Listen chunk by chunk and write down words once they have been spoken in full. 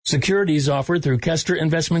Securities offered through Kestra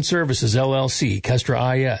Investment Services, LLC,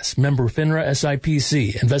 Kestra IS, member FINRA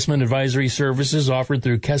SIPC. Investment advisory services offered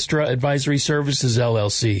through Kestra Advisory Services,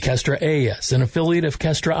 LLC, Kestra AS, an affiliate of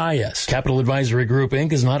Kestra IS. Capital Advisory Group,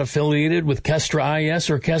 Inc. is not affiliated with Kestra IS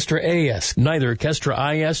or Kestra AS. Neither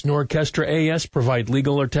Kestra IS nor Kestra AS provide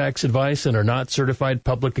legal or tax advice and are not certified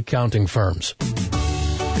public accounting firms.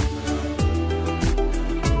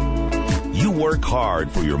 You work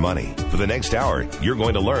hard for your money. For the next hour, you're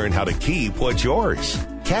going to learn how to keep what's yours.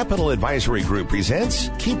 Capital Advisory Group presents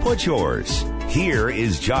Keep What's Yours. Here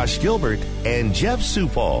is Josh Gilbert and Jeff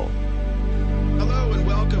Zufall. Hello and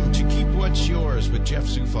welcome to Keep What's Yours with Jeff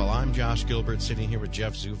Zufall. I'm Josh Gilbert, sitting here with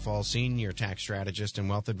Jeff Zufall, Senior Tax Strategist and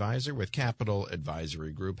Wealth Advisor with Capital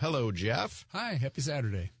Advisory Group. Hello, Jeff. Hi, happy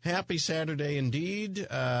Saturday. Happy Saturday indeed.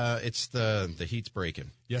 It's the heat's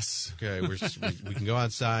breaking. Yes. Okay, we can go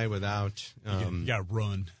outside without you gotta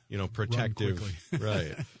run. Protective.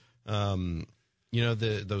 Run Right.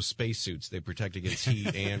 Those spacesuits, they protect against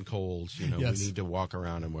heat and cold. Yes. We need to walk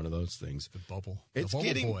around in one of those things. The bubble. It's the bubble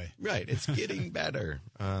getting boy. Right. It's getting better.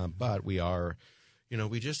 But we are,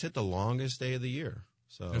 we just hit the longest day of the year.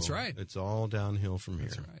 So That's right. It's all downhill from here.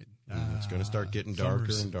 That's right. It's going to start getting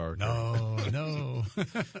darker Summers. and darker. No.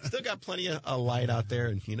 Still got plenty of light out there.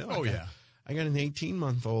 And, Oh, yeah. I got an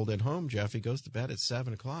 18-month-old at home, Jeff. He goes to bed at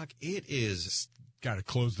 7 o'clock. It is... Got to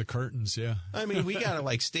close the curtains, yeah. I mean, we got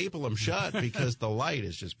to, staple them shut because the light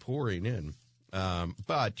is just pouring in.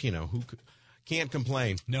 But, who can't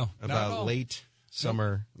complain about late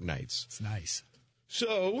summer nights. It's nice.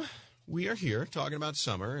 So we are here talking about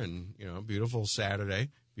summer and, beautiful Saturday,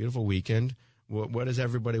 beautiful weekend. What does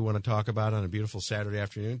everybody want to talk about on a beautiful Saturday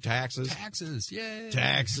afternoon? Taxes. Taxes, yay.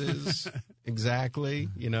 Taxes, exactly.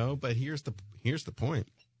 But here's the point.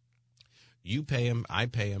 You pay them, I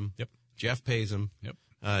pay them. Yep. Jeff pays them. Yep.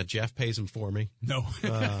 Jeff pays them for me. No.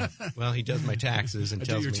 Well, he does my taxes and I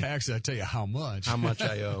tells do your me taxes. I tell you how much.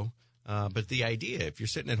 I owe. But the idea, if you're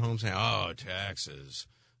sitting at home saying, "Oh, taxes,"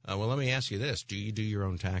 well, let me ask you this: do you do your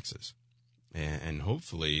own taxes? And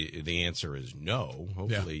hopefully, the answer is no.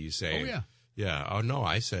 Hopefully, you say, "Oh yeah." Yeah. Oh, no,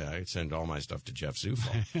 I say I send all my stuff to Jeff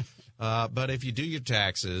Zufall. But if you do your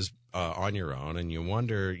taxes on your own and you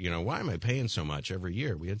wonder, why am I paying so much every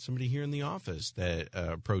year? We had somebody here in the office that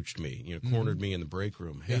approached me, cornered me in the break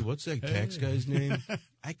room. Hey, what's that tax guy's name?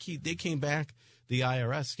 They came back, the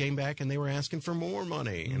IRS came back, and they were asking for more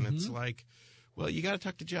money. And it's like, well, you got to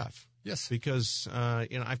talk to Jeff. Yes. Because,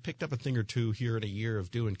 I've picked up a thing or two here in a year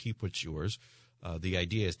of doing Keep What's Yours. The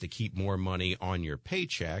idea is to keep more money on your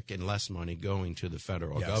paycheck and less money going to the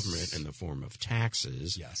federal government in the form of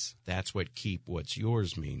taxes. Yes. That's what Keep What's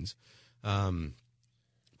Yours means.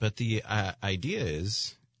 But the idea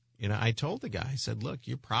is, I told the guy, I said, look,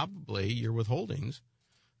 your withholdings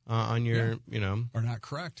on your, are not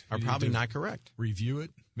correct. Are probably not correct. Review it.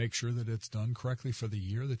 Make sure that it's done correctly for the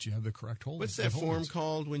year, that you have the correct holdings. What's that form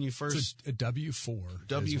called when you first? It's a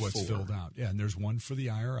W-4 is what's filled out. Yeah, and there's one for the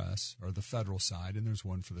IRS or the federal side, and there's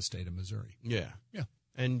one for the state of Missouri. Yeah. Yeah.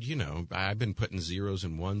 And, I've been putting zeros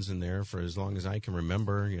and ones in there for as long as I can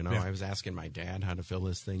remember. I was asking my dad how to fill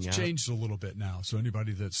this thing out. It's changed a little bit now, so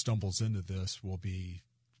anybody that stumbles into this will be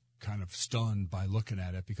kind of stunned by looking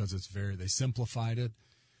at it because they simplified it.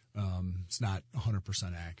 It's not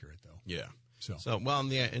 100% accurate, though. Yeah. So well,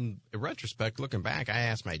 in retrospect, looking back, I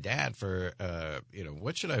asked my dad for,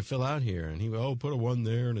 what should I fill out here? And he would, put a 1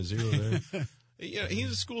 there and a 0 there.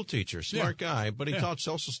 He's a school teacher, smart guy, but he taught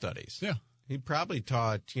social studies. Yeah. He probably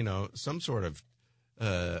taught, some sort of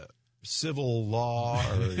civil law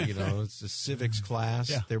or, it's a civics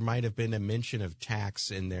class. Yeah. There might have been a mention of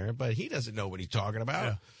tax in there, but he doesn't know what he's talking about.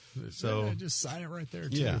 Yeah. So just sign it right there,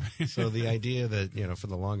 too. Yeah. So the idea that, for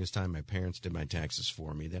the longest time, my parents did my taxes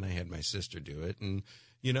for me. Then I had my sister do it. And,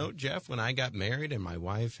 Jeff, when I got married and my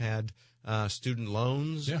wife had student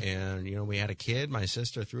loans and, we had a kid, my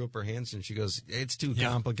sister threw up her hands and she goes, it's too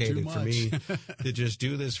complicated for me to just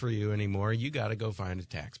do this for you anymore. You got to go find a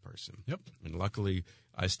tax person. Yep. And luckily,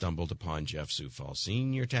 I stumbled upon Jeff Zufall,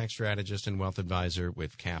 Senior Tax Strategist and Wealth Advisor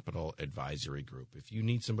with Capital Advisory Group. If you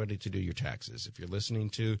need somebody to do your taxes, if you're listening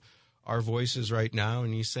to our voices right now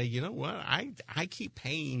and you say, you know what, I keep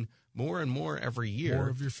paying more and more every year. More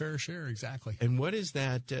of your fair share, exactly. And what is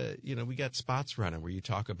that, we got spots running where you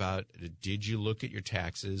talk about, did you look at your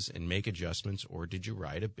taxes and make adjustments or did you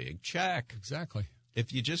write a big check? Exactly.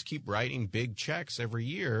 If you just keep writing big checks every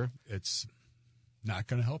year, it's not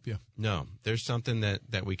going to help you. No, there's something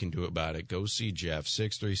that we can do about it. Go see Jeff,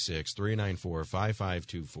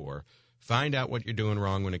 636-394-5524. Find out what you're doing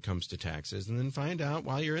wrong when it comes to taxes, and then find out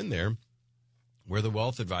while you're in there where the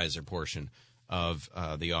wealth advisor portion of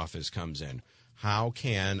the office comes in. how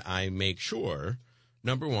can I make sure,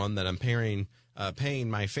 number one, that I'm paying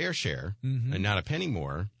my fair share and not a penny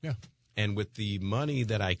more. Yeah. And with the money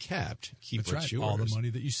that I kept, keep That's what's right. yours. All the money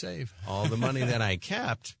that you save. All the money that I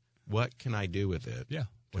kept, what can I do with it? Yeah. To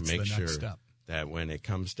What's make the sure next step? that when it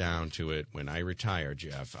comes down to it, when I retire,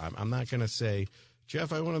 Jeff, I'm not going to say,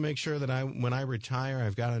 Jeff, I want to make sure that when I retire,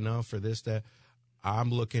 I've got enough for this, that.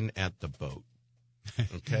 I'm looking at the boat.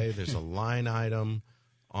 Okay. There's a line item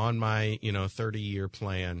on my, 30-year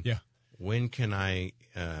plan. Yeah. When can I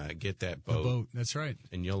get that boat? The boat. That's right.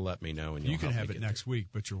 And you'll let me know. And You can have it next week,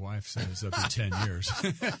 but your wife says it'll be 10 years.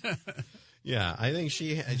 Yeah, I think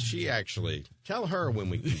she actually, tell her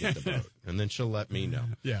when we can get the boat, and then she'll let me know.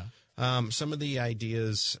 Yeah. Some of the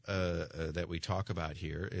ideas that we talk about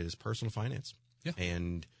here is personal finance. Yeah.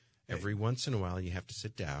 And every once in a while, you have to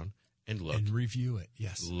sit down and look. And review it.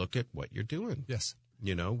 Yes. Look at what you're doing. Yes.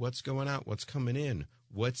 What's going out, what's coming in,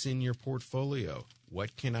 what's in your portfolio,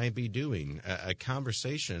 what can I be doing? A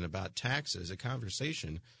conversation about taxes, a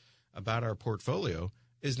conversation about our portfolio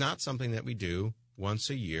is not something that we do once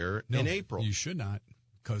a year in April. You should not,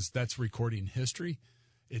 because that's recording history.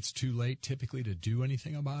 It's too late typically to do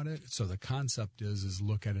anything about it. So the concept is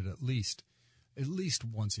look at it at least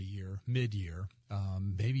once a year, mid-year,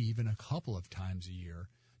 maybe even a couple of times a year,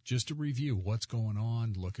 just to review what's going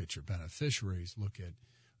on, look at your beneficiaries, look at,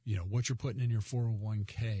 what you're putting in your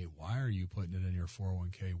 401k. Why are you putting it in your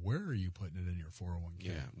 401k? Where are you putting it in your 401k?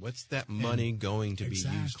 Yeah. What's that money going to be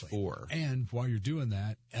used for? And while you're doing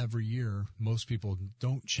that, every year, most people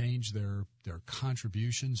don't change their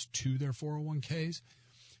contributions to their 401ks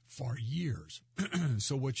for years.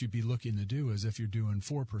 So what you'd be looking to do is if you're doing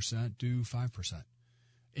 4%, do 5%.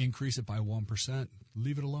 Increase it by 1%,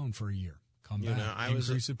 leave it alone for a year. Come back,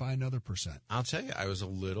 increase it by another %. I'll tell you, I was a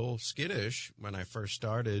little skittish when I first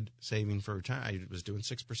started saving for retirement. I was doing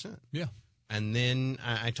 6%. Yeah. And then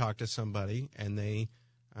I talked to somebody, and they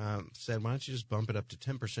said, why don't you just bump it up to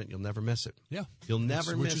 10%? You'll never miss it. Yeah. You'll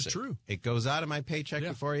never miss it. Which is true. It goes out of my paycheck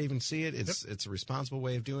before I even see it. It's a responsible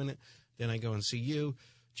way of doing it. Then I go and see you.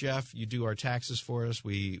 Jeff, you do our taxes for us.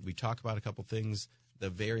 We talk about a couple things. The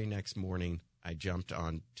very next morning, I jumped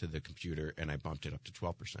on to the computer and I bumped it up to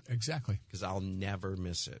 12%. Exactly. Because I'll never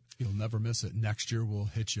miss it. You'll never miss it. Next year, we'll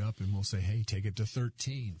hit you up and we'll say, hey, take it to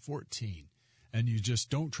 13, 14. And you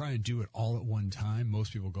just don't try and do it all at one time.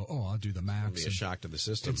 Most people go, I'll do the max. It'll be a shock to the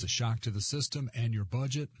system. It's a shock to the system and your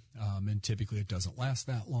budget. And typically it doesn't last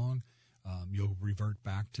that long. You'll revert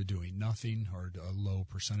back to doing nothing or a low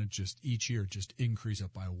percentage. Just each year, just increase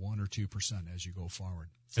it by 1 or 2% as you go forward.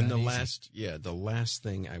 And the last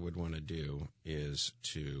thing I would want to do is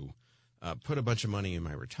to put a bunch of money in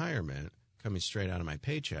my retirement coming straight out of my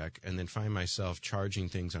paycheck and then find myself charging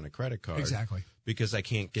things on a credit card. Exactly. Because I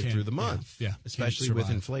can't get through the month. Yeah. Especially with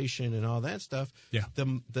inflation and all that stuff. Yeah.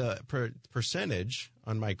 The percentage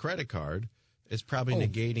on my credit card is probably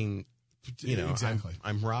negating, exactly.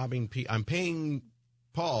 I'm robbing, I'm paying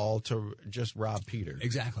Paul to just rob Peter.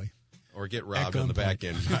 Exactly. Or get robbed on the back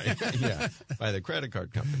end by the credit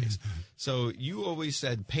card companies. So you always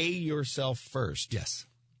said pay yourself first. Yes.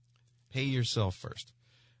 Pay yourself first.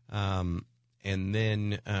 And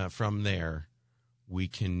then from there, we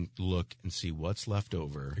can look and see what's left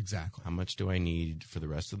over. Exactly. How much do I need for the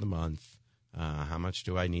rest of the month? How much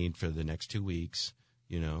do I need for the next 2 weeks?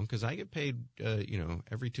 Because I get paid,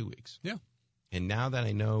 every 2 weeks. Yeah. And now that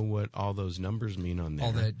I know what all those numbers mean on there.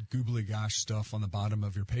 All that googly gosh stuff on the bottom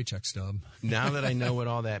of your paycheck stub. Now that I know what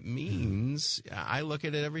all that means, I look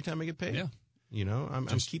at it every time I get paid. Yeah. I'm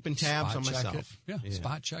keeping tabs on myself. Yeah.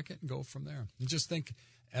 Spot check it and go from there. And just think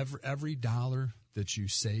every dollar that you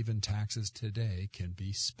save in taxes today can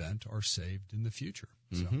be spent or saved in the future.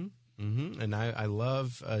 So. And I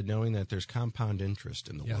love knowing that there's compound interest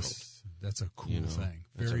in the world. Yes, that's a cool thing.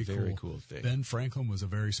 That's a very cool thing. Ben Franklin was a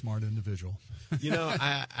very smart individual.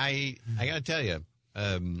 I got to tell you,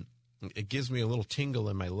 it gives me a little tingle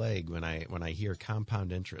in my leg when I hear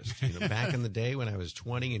compound interest. Back in the day when I was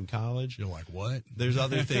 20 in college, you're like, what? There's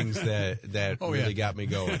other things that really got me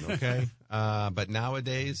going. Okay, but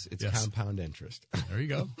nowadays it's compound interest. There you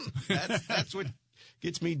go. That's what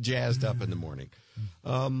gets me jazzed up in the morning.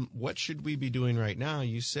 What should we be doing right now?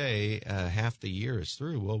 You say half the year is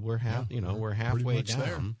through. Well, we're halfway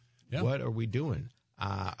down. Yeah. What are we doing?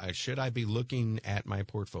 Should I be looking at my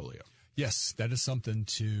portfolio? Yes, that is something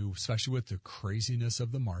to, especially with the craziness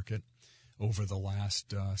of the market over the last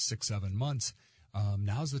 6-7 months.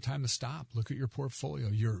 Now's the time to stop. Look at your portfolio.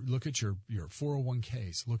 Look at your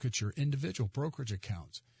 401ks. Look at your individual brokerage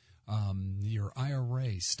accounts, your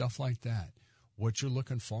IRAs, stuff like that. What you're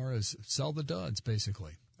looking for is sell the duds,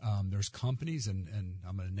 basically. There's companies, and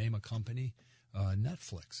I'm going to name a company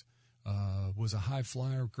Netflix was a high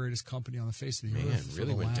flyer, greatest company on the face of the Man, earth for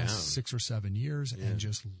really the went last down. 6 or 7 years, and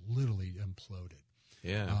just literally imploded.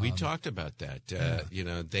 Yeah, we talked about that.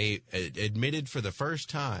 They admitted for the first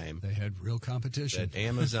time They had real competition. that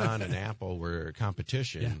Amazon and Apple were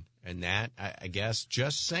competition, and that, I guess,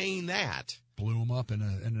 just saying that Blew them up in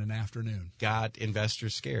an afternoon. got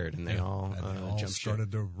investors scared, and they all jumped ship.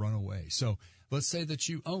 started to run away. So let's say that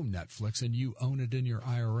you own Netflix and you own it in your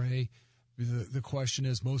IRA. The question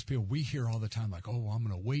is, most people, we hear all the time, like, oh, I'm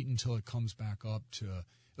going to wait until it comes back up to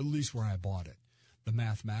at least where I bought it. The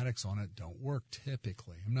mathematics on it don't work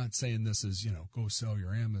typically. I'm not saying this is, go sell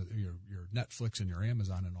your Netflix and your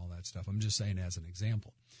Amazon and all that stuff. I'm just saying as an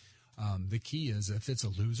example. The key is, if it's a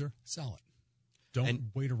loser, sell it.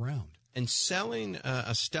 Don't wait around. And selling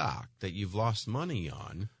a stock that you've lost money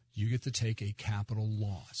on, you get to take a capital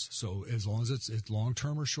loss. So as long as it's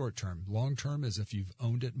long-term or short-term. Long-term is if you've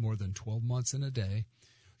owned it more than 12 months in a day.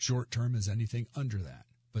 Short-term is anything under that.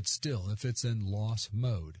 But still, if it's in loss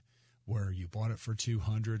mode, where you bought it for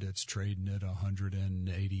 200, it's trading at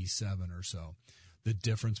 187 or so. The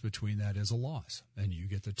difference between that is a loss, and you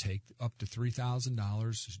get to take up to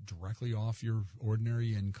 $3,000 directly off your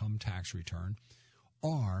ordinary income tax return,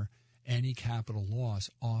 or any capital loss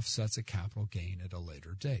offsets a capital gain at a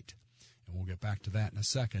later date. And we'll get back to that in a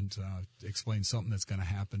second, explain something that's going to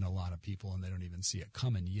happen to a lot of people, and they don't even see it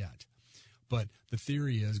coming yet. But the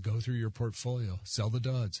theory is, go through your portfolio, sell the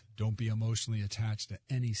duds. Don't be emotionally attached to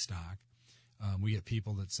any stock. We get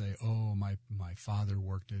people that say, oh, my father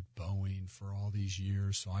worked at Boeing for all these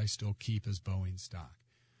years, so I still keep his Boeing stock.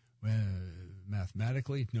 Well,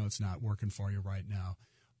 mathematically, no, it's not working for you right now.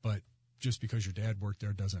 But just because your dad worked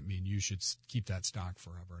there doesn't mean you should keep that stock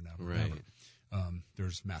forever and ever. Right.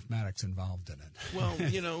 There's mathematics involved in it. Well,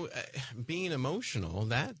 being emotional,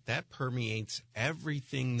 that permeates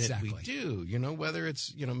everything that we do. Whether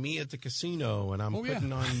it's, me at the casino and I'm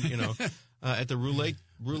putting on, at the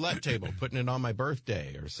roulette table, putting it on my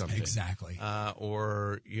birthday or something. Exactly.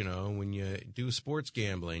 Or, when you do sports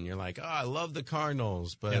gambling, you're like, oh, I love the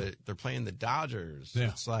Cardinals, but they're playing the Dodgers. Yeah.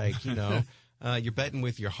 It's like, you're betting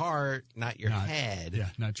with your heart, not your head. Yeah,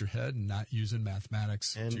 not your head, and not using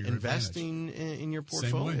mathematics and to your investing in your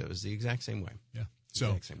portfolio is the exact same way. Yeah.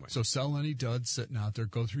 So sell any duds sitting out there.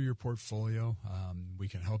 Go through your portfolio. We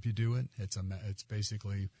can help you do it. It's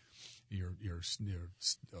basically your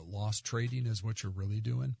loss trading is what you're really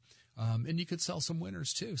doing. And you could sell some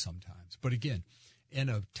winners too sometimes. But again, in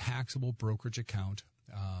a taxable brokerage account,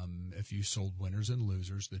 if you sold winners and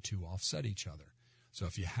losers, the two offset each other. So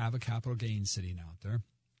if you have a capital gain sitting out there,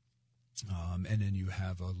 and then you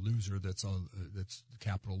have a loser that's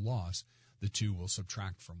capital loss, the two will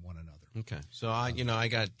subtract from one another. Okay. So I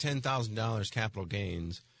got $10,000 capital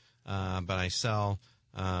gains, but I sell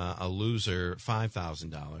a loser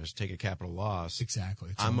 $5,000, take a capital loss.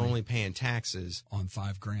 Exactly. I'm only paying taxes on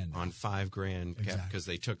 $5,000. On $5,000 because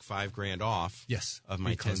they took $5,000 off. Yes, of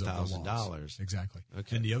my $10,000. Exactly.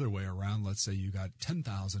 Okay. And the other way around, let's say you got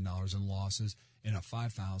 $10,000 in losses and a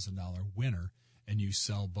 $5,000 winner, and you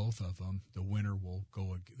sell both of them. The winner will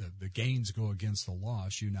go. The gains go against the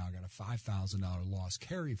loss. You now got a $5,000 loss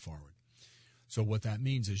carry forward. So what that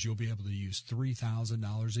means is you'll be able to use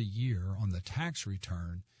 $3,000 a year on the tax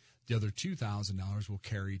return. The other $2,000 will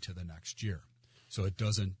carry to the next year. So it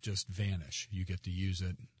doesn't just vanish. You get to use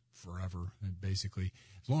it forever. And basically,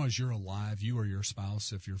 as long as you're alive, you or your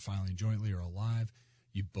spouse, if you're filing jointly, are alive,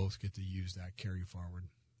 you both get to use that carry forward.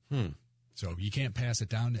 So you can't pass it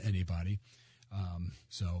down to anybody.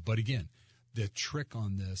 But again, the trick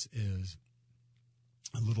on this is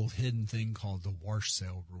a little hidden thing called the wash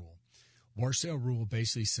sale rule. Wash sale rule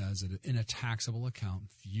basically says that in a taxable account,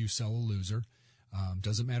 if you sell a loser,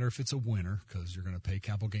 doesn't matter if it's a winner because you're going to pay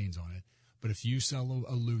capital gains on it. But if you sell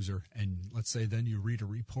a loser, and let's say then you read a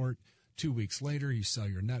report, 2 weeks later you sell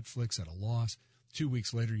your Netflix at a loss. 2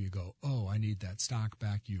 weeks later you go, oh, I need that stock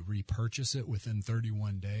back. You repurchase it within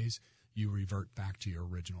 31 days. You revert back to your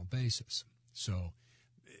original basis. So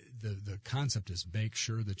the concept is make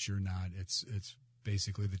sure that you're not, it's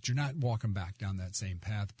basically that you're not walking back down that same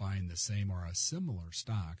path, buying the same or a similar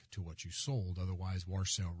stock to what you sold. Otherwise,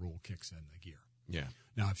 wash sale rule kicks in the gear. Yeah.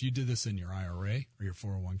 Now, if you did this in your IRA or your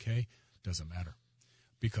 401k, doesn't matter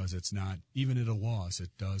because it's not, even at a loss, it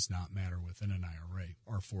does not matter within an IRA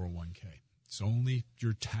or 401k. It's only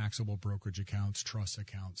your taxable brokerage accounts, trust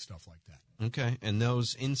accounts, stuff like that. Okay. And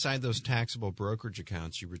inside those taxable brokerage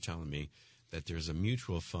accounts, you were telling me that there's a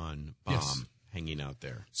mutual fund bomb hanging out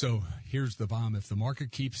there. So here's the bomb. If the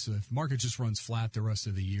market just runs flat the rest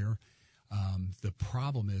of the year, the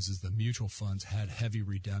problem is the mutual funds had heavy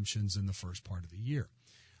redemptions in the first part of the year.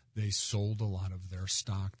 they sold a lot of their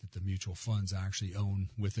stock that the mutual funds actually own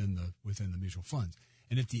within the mutual funds.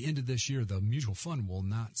 And at the end of this year, the mutual fund will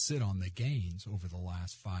not sit on the gains over the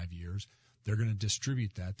last 5 years. They're going to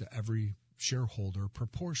distribute that to every shareholder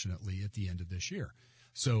proportionately at the end of this year.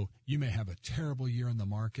 So you may have a terrible year in the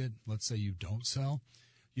market. Let's say you don't sell.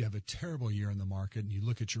 You have a terrible year in the market, and you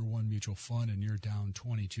look at your one mutual fund and you're down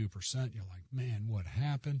 22%. You're like, man, what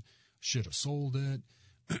happened? Should have sold it.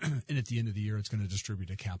 And at the end of the year, it's going to distribute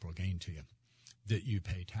a capital gain to you that you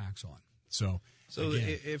pay tax on. So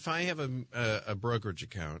again, if I have a brokerage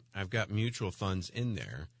account, I've got mutual funds in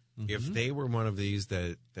there. Mm-hmm. If they were one of these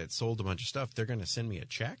that sold a bunch of stuff, they're going to send me a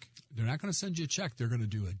check? They're not going to send you a check. They're going to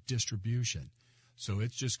do a distribution. So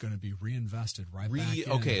it's just going to be reinvested back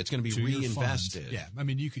in. Okay, it's going to be reinvested. Yeah, I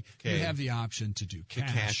mean, you have the option to do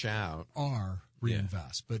cash out or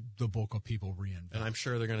reinvest, but the bulk of people reinvest. And I'm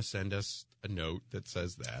sure they're going to send us a note that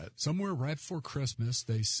says that. Somewhere right before Christmas,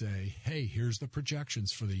 they say, hey, here's the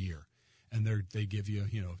projections for the year. And they give you,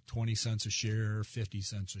 20 cents a share, 50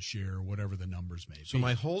 cents a share, whatever the numbers may be. So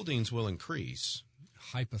my holdings will increase.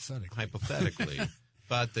 Hypothetically.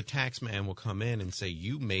 But the tax man will come in and say,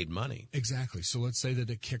 you made money. Exactly. So let's say that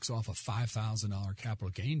it kicks off a $5,000 capital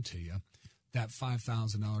gain to you. That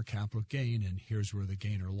 $5,000 capital gain, and here's where the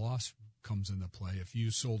gain or loss comes into play. If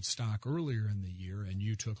you sold stock earlier in the year and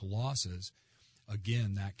you took losses,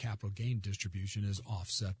 again, that capital gain distribution is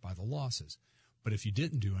offset by the losses. But if you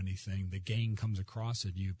didn't do anything, the gain comes across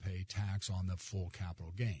and you pay tax on the full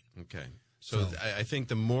capital gain. Okay. So I think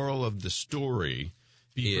the moral of the story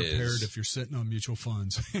be prepared if you're sitting on mutual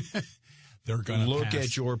funds. They're going to look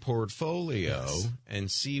at your portfolio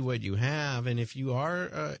and see what you have. And if you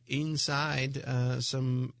are inside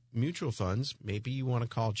some mutual funds, maybe you want to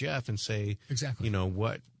call Jeff and say, exactly,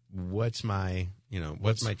 what's my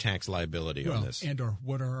my tax liability on this? And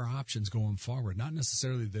what are our options going forward? Not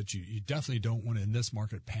necessarily that you definitely don't want to, in this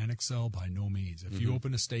market, panic sell, by no means. If you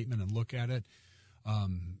open a statement and look at it,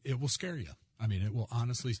 it will scare you. I mean, it will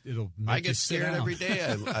honestly, it'll make I get you sit scared down. every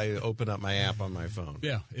day. I open up my app on my phone.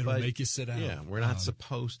 Yeah, it'll make you sit down. Yeah, we're not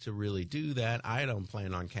supposed to really do that. I don't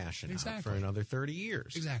plan on cashing out for another 30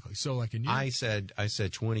 years. Exactly. So like I said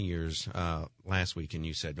 20 years last week, and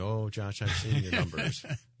you said, oh, Josh, I've seen your numbers.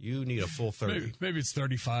 You need a full 30. Maybe it's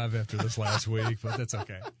 35 after this last week, but that's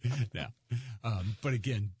okay. Yeah. But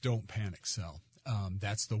again, don't panic sell.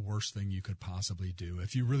 That's the worst thing you could possibly do.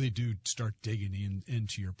 If you really do start digging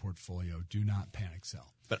into your portfolio, do not panic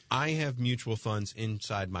sell. But I have mutual funds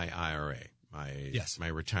inside my IRA, my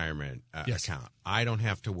retirement account. I don't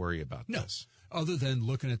have to worry about this. Other than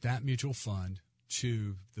looking at that mutual fund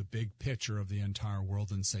to the big picture of the entire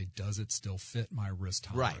world and say, does it still fit my risk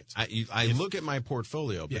tolerance? Right. I look at my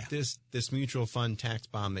portfolio, but this mutual fund tax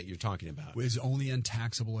bomb that you're talking about is only in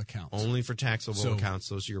taxable accounts. Only for taxable accounts.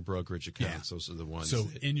 Those are your brokerage accounts. Yeah. Those are the ones. So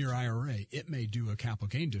in your IRA, it may do a capital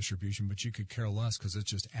gain distribution, but you could care less because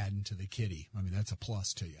it's just adding to the kitty. I mean, that's a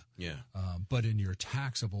plus to you. Yeah. But in your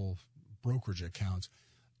taxable brokerage accounts,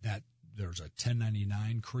 that there's a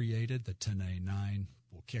 1099 created. The 1099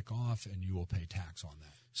 will kick off, and you will pay tax on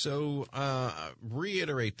that. So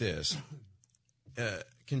reiterate this.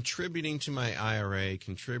 Contributing to my IRA,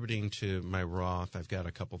 contributing to my Roth, I've got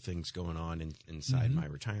a couple things going on inside my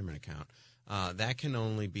retirement account. That can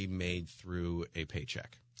only be made through a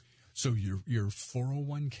paycheck. So your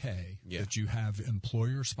 401k that you have,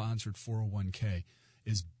 employer-sponsored 401k,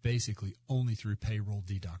 is basically only through payroll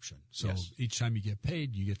deduction. So each time you get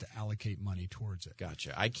paid, you get to allocate money towards it.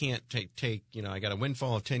 Gotcha. I can't take I got a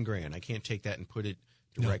windfall of $10,000. I can't take that and put it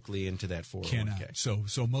directly into that 401k. Cannot.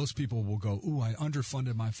 So most people will go, ooh, I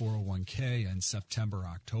underfunded my 401k in September,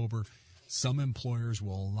 October. Some employers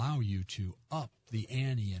will allow you to up the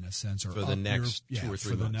ante in a sense, or for the next 2 or 3 months.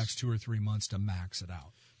 For the next 2 or 3 months to max it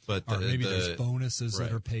out. But or maybe there's bonuses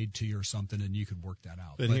that are paid to you or something, and you could work that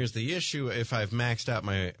out. But here's the issue. If I've maxed out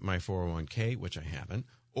my 401k, which I haven't,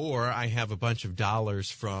 or I have a bunch of dollars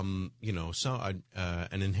from, an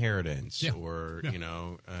inheritance or,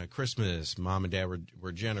 Christmas, mom and dad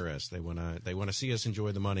were generous. They want to see us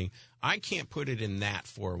enjoy the money. I can't put it in that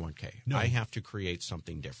 401k. No. I have to create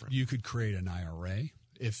something different. You could create an IRA.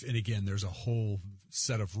 And again, there's a whole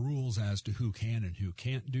set of rules as to who can and who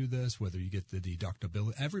can't do this, whether you get the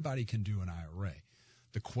deductibility. Everybody can do an IRA.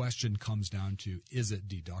 The question comes down to, is it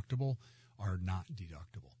deductible or not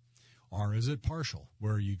deductible? Or is it partial,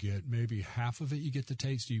 where you get maybe half of it you get to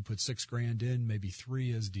take, so you put $6,000 in, maybe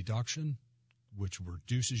 3 is deduction, which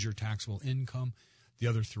reduces your taxable income. The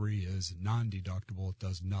other 3 is non-deductible. It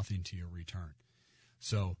does nothing to your return.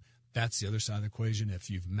 So that's the other side of the equation. If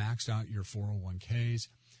you've maxed out your 401ks,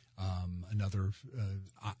 Another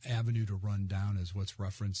avenue to run down is what's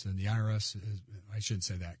referenced in the IRS. I shouldn't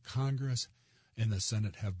say that. Congress and the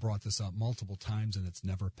Senate have brought this up multiple times, and it's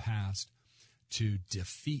never passed, to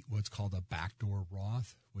defeat what's called a backdoor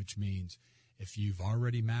Roth, which means if you've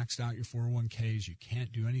already maxed out your 401ks, you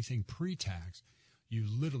can't do anything pre-tax, you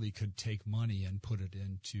literally could take money and put it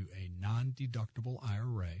into a non-deductible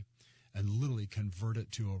IRA and literally convert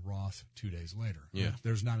it to a Roth 2 days later. Yeah.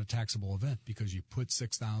 There's not a taxable event because you put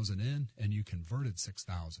 $6,000 in and you converted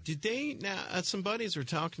 $6,000. Did they now? Some buddies were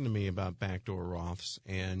talking to me about backdoor Roths,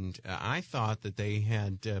 and I thought that they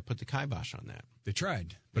had put the kibosh on that. They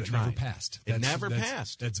tried, but They it never tried. passed. It never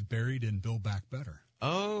passed. That's buried in Build Back Better.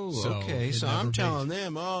 Oh, So okay. it So never I'm telling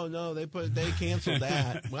them, oh no, they canceled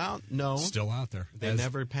that. Well, no, Still out there. they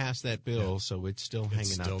never passed that bill, so it's still hanging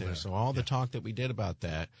still out there. there. So all the talk that we did about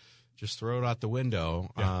that, just throw it out the window.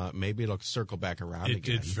 Maybe it'll circle back around It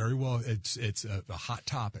again. did very well. It's a hot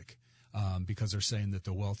topic because they're saying that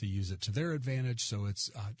the wealthy use it to their advantage. So it's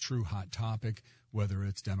a true hot topic. Whether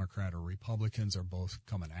it's Democrat or Republicans are both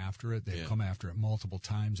coming after it. They've come after it multiple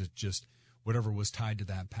times. It just whatever was tied to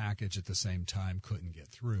that package at the same time couldn't get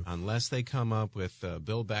through. Unless they come up with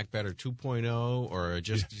Build Back Better 2.0 or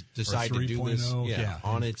just decide to do this 3.0,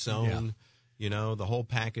 on its own. Yeah. You know, the whole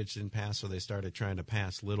package didn't pass, so they started trying to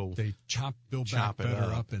pass little. They Build Chop Back it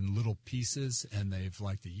Better up. up in little pieces, and they've,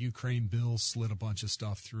 like the Ukraine bill, slid a bunch of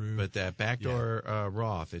stuff through. But that backdoor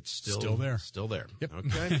Roth, it's still there. Still there. Yep.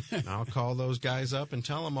 Okay. I'll call those guys up and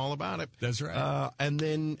tell them all about it. That's right. And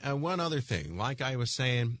then one other thing, like I was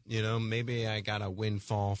saying, you know, maybe I got a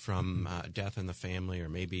windfall from death in the family, or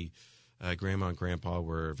maybe Grandma and Grandpa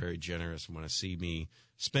were very generous and want to see me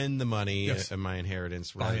spend the money in my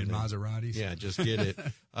inheritance. Buying Maseratis. Yeah, just get it.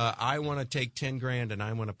 I want to take $10,000 and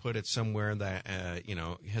I want to put it somewhere that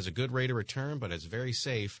has a good rate of return, but it's very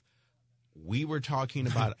safe. We were talking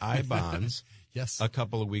about I-bonds Yes. a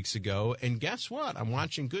couple of weeks ago, and guess what? I'm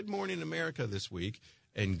watching Good Morning America this week,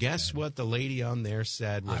 and guess what the lady on there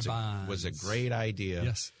said was a great idea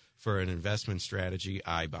Yes. for an investment strategy,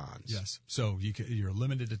 I-bonds. Yes. So you're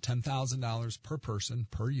limited to $10,000 per person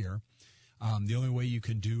per year. The only way you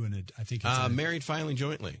can do I think it's married filing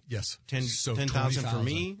jointly. yes, 10,000 for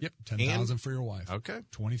me. Yep, 10,000 for your wife. Okay.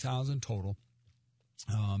 20,000 total.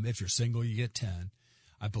 If you're single, you get 10.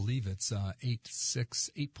 I believe it's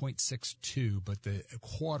 8.62, but the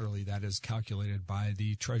quarterly that is calculated by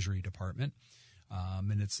the Treasury Department,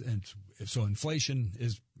 and so inflation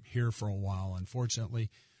is here for a while. Unfortunately,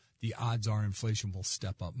 the odds are inflation will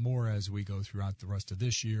step up more as we go throughout the rest of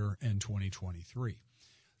this year and 2023.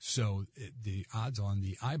 So the odds on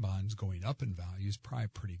the I-bonds going up in value is probably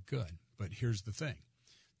pretty good. But here's the thing.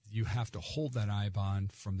 You have to hold that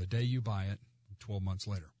I-bond from the day you buy it 12 months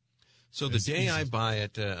later. So the day I buy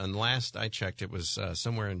it, and last I checked, it was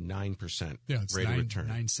somewhere in 9% It's rate of return.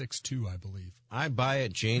 9.62, I believe. I buy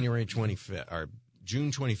it January 25th or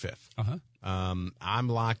June 25th. I'm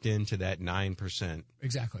locked into that 9%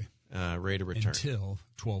 Exactly. Rate of return. Until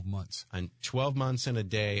 12 months. On 12 months and a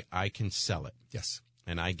day, I can sell it. Yes.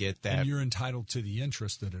 And I get that. And you're entitled to the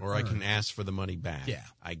interest that it or I can earned. ask for the money back. Yeah.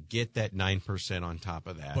 I get that 9% on top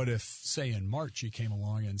of that. But if, say, in March you came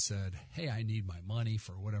along and said, hey, I need my money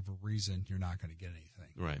for whatever reason, you're not going to get anything.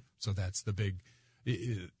 Right. So that's the big,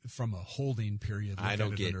 from a holding period. I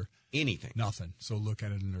don't get anything. Nothing. So look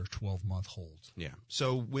at it under 12-month holds. Yeah.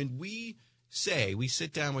 So when we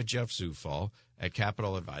sit down with Jeff Zufall at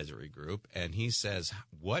Capital Advisory Group, and he says,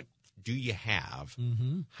 what do you have?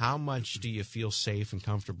 Mm-hmm. How much do you feel safe and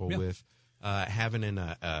comfortable with having in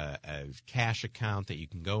a cash account that you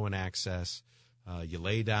can go and access? You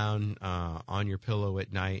lay down on your pillow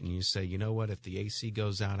at night and you say, you know what? If the AC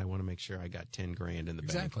goes out, I want to make sure I got $10,000 in the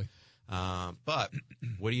Exactly. bank. But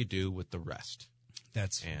what do you do with the rest?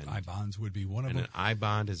 I-bonds would be one of And them. an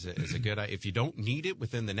I-bond is a good idea. If you don't need it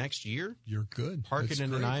within the next year, You're good. park That's it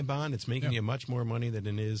in an great. I-bond. It's making you much more money than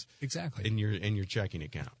it is Exactly. in your checking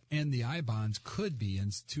account. And the I-bonds could be,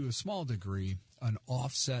 to a small degree, an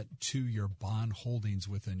offset to your bond holdings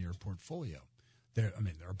within your portfolio. They're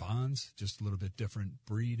bonds, just a little bit different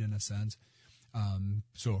breed in a sense.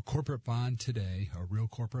 So a corporate bond today, a real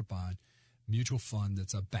corporate bond, mutual fund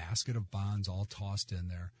that's a basket of bonds all tossed in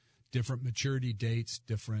there, different maturity dates,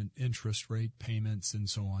 different interest rate payments, and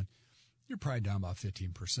so on. You're probably down about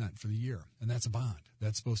 15% for the year. And that's a bond.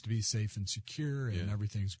 That's supposed to be safe and secure, and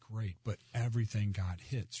everything's great. But everything got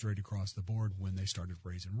hit straight across the board when they started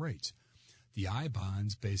raising rates. The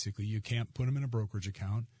I-bonds, basically, you can't put them in a brokerage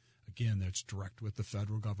account. Again, that's direct with the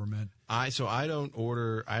federal government. I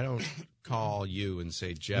don't call you and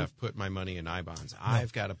say, Jeff, put my money in I-bonds.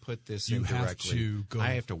 I've got to put this in You have directly. to go-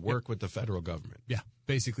 I have to work with the federal government. Yeah,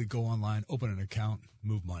 basically go online, open an account,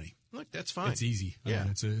 move money. Look, that's fine. It's easy. Yeah. I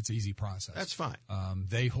mean, it's an easy process. That's fine.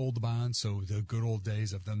 They hold the bonds, so the good old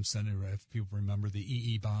days of them sending, if people remember the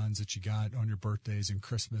EE bonds that you got on your birthdays and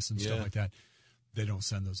Christmas and stuff like that, they don't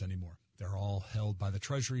send those anymore. They're all held by the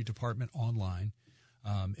Treasury Department online.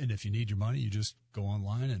 And if you need your money, you just go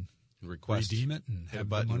online and redeem it and have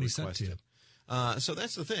the money sent to you. So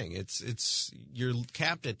that's the thing. It's you're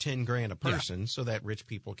capped at $10,000 a person, so that rich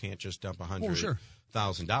people can't just dump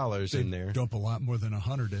 $100,000 in there. Dump a lot more than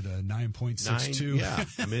 100 at a 9.62. Yeah,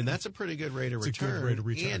 I mean that's a pretty good rate of return. It's a good rate of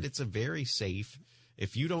return, and it's a very safe.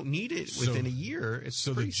 If you don't need it within a year, it's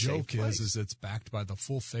so pretty the joke safe is it's backed by the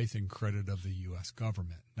full faith and credit of the U.S.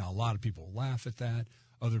 government. Now a lot of people laugh at that.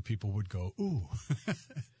 Other people would go, ooh.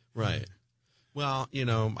 Right. Well,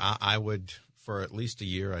 I would, for at least a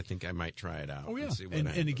year, I think I might try it out. Oh, yeah. And see what And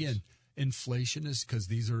happens. again, inflation is because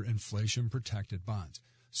these are inflation-protected bonds.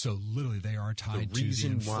 So literally they are tied to the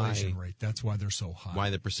inflation rate. That's why they're so high.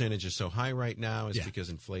 Why the percentage is so high right now is because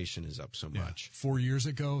inflation is up so much. 4 years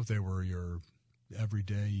ago, they were your every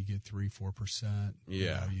day you get 3-4%.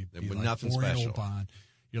 Yeah. You like nothing Oriental special. bond.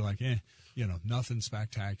 You're like, nothing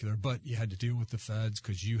spectacular. But you had to deal with the feds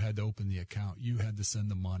because you had to open the account. You had to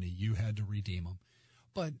send the money. You had to redeem them.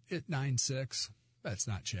 But at 9.6, that's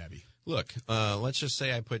not shabby. Look, let's just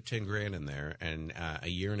say I put $10,000 in there, and a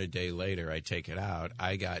year and a day later I take it out.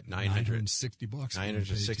 I got $960.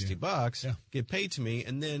 $960 get paid to me,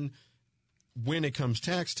 and then when it comes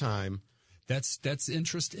tax time, that's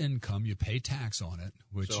interest income. You pay tax on it.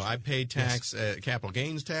 So I pay tax, capital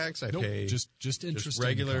gains tax. I pay just interest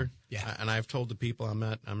regular. income. Yeah, and I've told the people I'm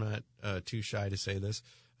not too shy to say this.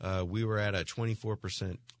 We were at a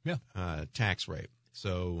 24% tax rate.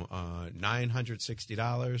 So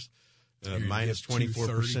 $960 minus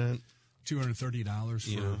 24%. $230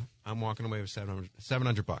 for. I'm walking away with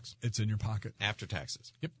 $700. It's in your pocket After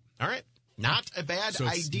taxes. Yep. All right. Not a bad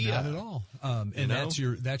idea. Not at all. And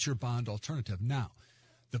that's your bond alternative. Now,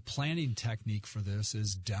 the planning technique for this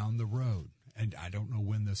is down the road. And I don't know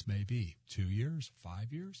when this may be. 2 years,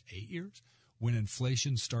 5 years, 8 years. When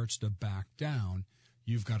inflation starts to back down,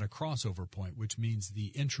 you've got a crossover point, which means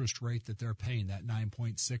the interest rate that they're paying, that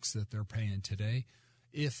 9.6 that they're paying today,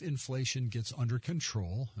 if inflation gets under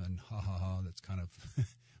control, and that's kind of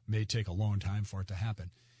may take a long time for it to happen.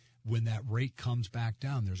 When that rate comes back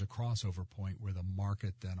down, there's a crossover point where the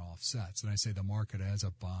market then offsets. And I say the market as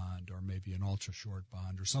a bond or maybe an ultra short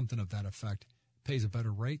bond or something of that effect pays a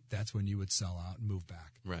better rate. That's when you would sell out and move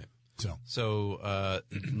back. Right. So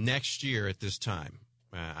next year at this time,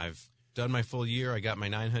 I've done my full year. I got my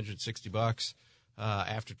 $960.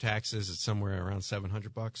 After taxes, it's somewhere around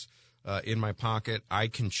 $700 in my pocket. I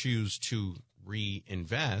can choose to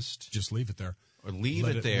reinvest. Just leave it there. Or leave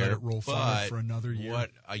it there. Let it roll forward for another year. What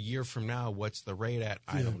a year from now, what's the rate at?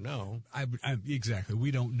 I don't know. Exactly. We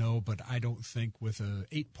don't know, but I don't think with a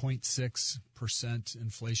 8.6%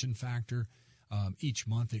 inflation factor, each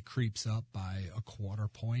month it creeps up by a quarter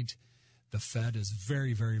point. The Fed is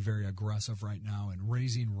very, very, very aggressive right now in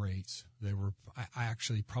raising rates. They were, I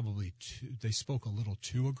actually probably, they spoke a little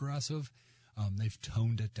too aggressive. They've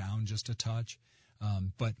toned it down just a touch.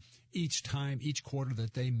 But each quarter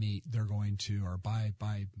that they meet, they're going to, or by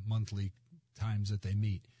monthly times that they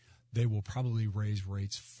meet, they will probably raise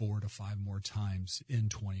rates 4 to 5 more times in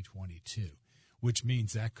 2022, which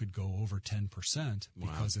means that could go over 10%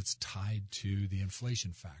 because it's tied to the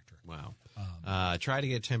inflation factor. Wow. Try to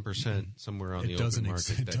get 10% somewhere on the open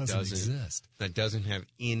market. It doesn't exist. That doesn't have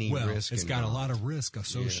any risk. It's got a lot of risk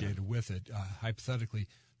associated with it. Hypothetically,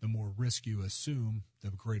 the more risk you assume, the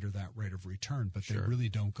greater that rate of return. But they really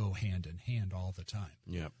don't go hand in hand all the time.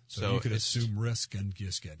 Yep. So you could assume risk and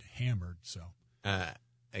just get hammered. So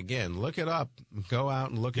again, look it up. Go out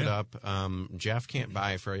and look it up. Jeff can't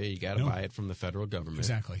buy it for you. You got to buy it from the federal government.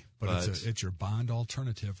 Exactly. But it's your bond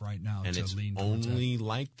alternative right now. And it's only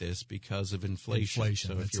like this because of inflation.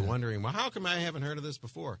 So if you're wondering, well, how come I haven't heard of this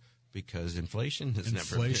before? Because inflation has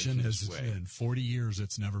never been this way. In 40 years,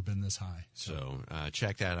 it's never been this high. So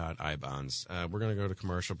check that out, iBonds. We're going to go to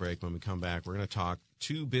commercial break. When we come back, we're going to talk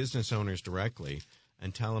to business owners directly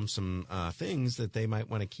and tell them some things that they might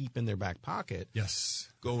want to keep in their back pocket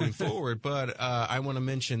going forward. But I want to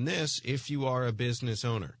mention this. If you are a business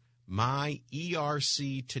owner,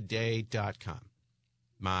 myerctoday.com.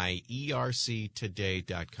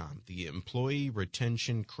 myerctoday.com, the Employee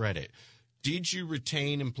Retention Credit. Did you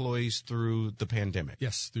retain employees through the pandemic?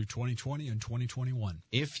 Yes, through 2020 and 2021.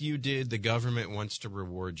 If you did, the government wants to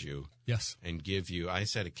reward you. Yes. And give you, I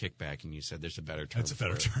said a kickback, and you said there's a better term. That's a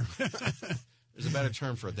better term. There's a better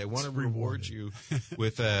term for it. They want to reward you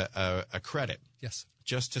with a credit. Yes.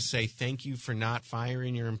 Just to say thank you for not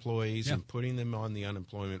firing your employees and putting them on the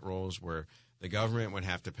unemployment rolls where the government would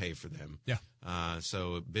have to pay for them. Yeah.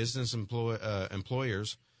 So business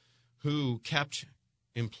employers who kept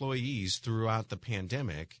employees throughout the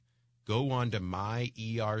pandemic, go on to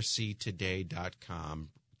myerctoday.com,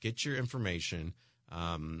 get your information.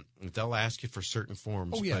 They'll ask you for certain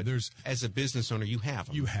forms. Oh, yeah. But as a business owner, you have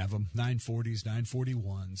them. You have them, 940s,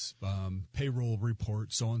 941s, payroll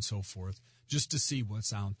report, so on and so forth, just to see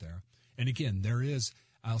what's out there. And again,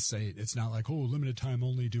 I'll say it's not like, limited time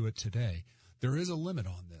only, do it today. There is a limit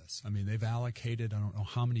on this. I mean, they've allocated, I don't know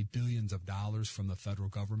how many billions of dollars from the federal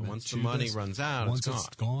government. Once the money runs out, it's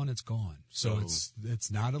gone. It's gone. So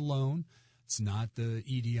it's not a loan. It's not the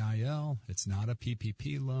EDIL. It's not a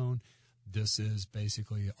PPP loan. This is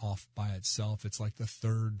basically off by itself. It's like the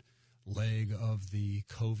third leg of the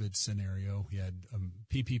COVID scenario. You had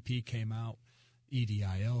PPP came out,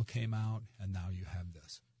 EDIL came out, and now you have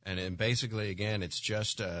this. And basically, again, it's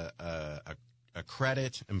just a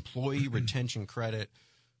credit, employee retention credit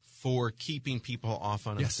for keeping people off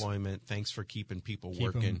unemployment. Yes. Thanks for keeping people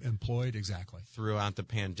working. Employed, exactly. Throughout the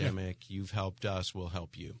pandemic, you've helped us, we'll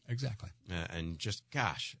help you. Exactly. And just,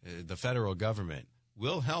 the federal government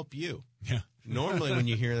will help you. Yeah. Normally when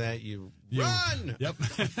you hear that, you run. Yep.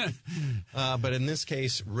 But in this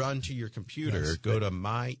case, run to your computer. Yes. Go to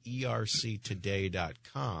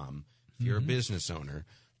myerctoday.com. If you're a business owner,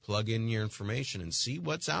 plug in your information and see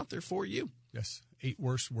what's out there for you. Yes. 8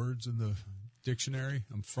 worst words in the dictionary.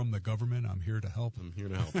 I'm from the government. I'm here to help.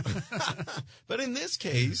 But in this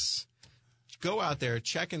case, go out there,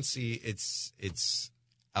 check and see. It's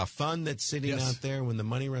a fund that's sitting out there. When the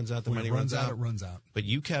money runs out, money runs out. It runs out. But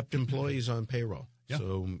you kept employees on payroll. Yeah.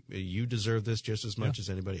 So you deserve this just as much as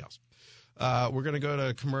anybody else. We're going to go to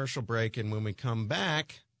a commercial break. And when we come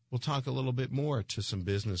back, we'll talk a little bit more to some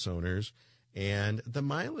business owners. And the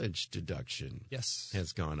mileage deduction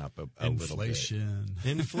has gone up a little bit.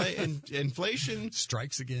 Inflation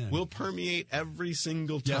strikes again. Will permeate every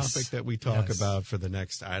single topic that we talk about for the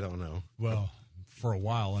next, I don't know. Well, for a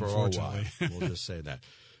while, unfortunately. We'll just say that.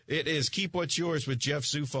 It is Keep What's Yours with Jeff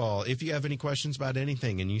Zufall. If you have any questions about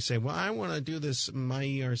anything and you say, well, I want to do this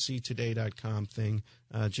myerctoday.com thing,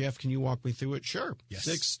 Jeff, can you walk me through it? Sure. Yes.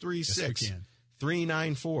 636. Yes,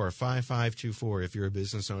 394-5524 if you're a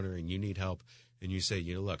business owner and you need help and you say,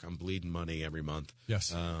 look, I'm bleeding money every month.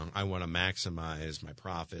 Yes. I want to maximize my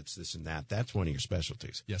profits, this and that. That's one of your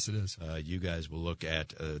specialties. Yes, it is. You guys will look at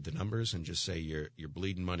the numbers and just say you're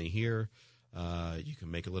bleeding money here. You can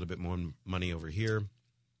make a little bit more money over here.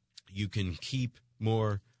 You can keep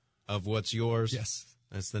more of what's yours. Yes.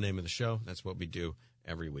 That's the name of the show. That's what we do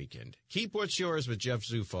every weekend. Keep What's Yours with Jeff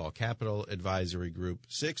Zufall, Capital Advisory Group,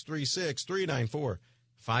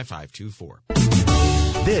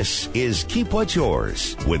 636-394-5524. This is Keep What's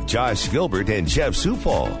Yours with Josh Gilbert and Jeff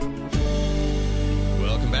Zufall.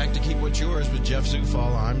 Welcome back to Keep What's Yours with Jeff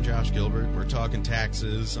Zufall. I'm Josh Gilbert. We're talking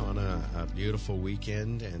taxes on a beautiful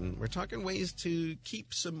weekend, and we're talking ways to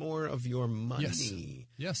keep some more of your money.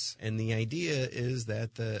 Yes. And the idea is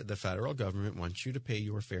that the federal government wants you to pay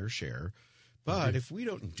your fair share. But if we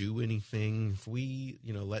don't do anything, if we,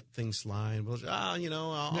 let things slide,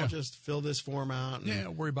 I'll just fill this form out. And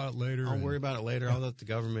I'll worry about it later. I'll worry about it later. I'll let the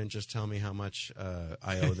government just tell me how much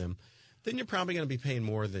I owe them. Then you're probably going to be paying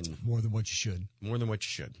more than what you should. More than what you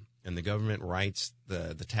should. And the government writes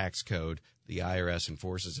the tax code. The IRS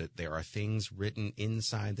enforces it. There are things written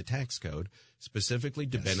inside the tax code specifically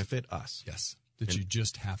to benefit us. Yes. That you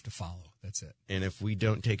just have to follow. That's it. And if we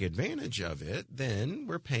don't take advantage of it, then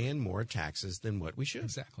we're paying more taxes than what we should.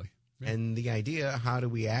 Exactly. Yeah. And the idea, how do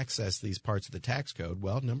we access these parts of the tax code?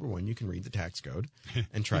 Well, number one, you can read the tax code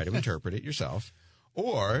and try to interpret it yourself.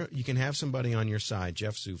 Or you can have somebody on your side,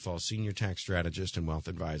 Jeff Zufall, Senior Tax Strategist and Wealth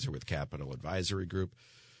Advisor with Capital Advisory Group,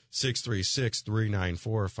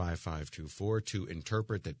 636-394-5524, to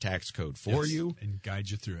interpret the tax code for you. And guide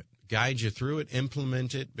you through it.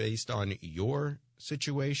 Implement it based on your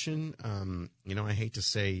situation. I hate to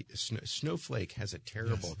say snowflake has a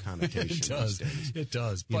terrible connotation these days. It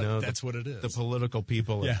does, but that's what it is. The political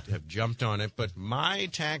people have jumped on it, but my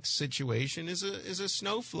tax situation is a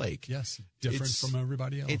snowflake. Yes, different from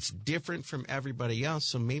everybody else. It's different from everybody else,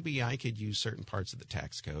 so maybe I could use certain parts of the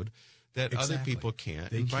tax code that other people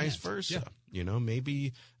can't, and vice versa. Yeah.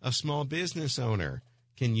 Maybe a small business owner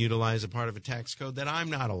can utilize a part of a tax code that I'm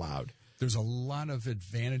not allowed. There's a lot of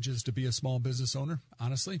advantages to be a small business owner,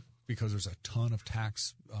 honestly, because there's a ton of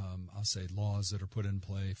tax, laws that are put in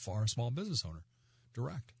play for a small business owner.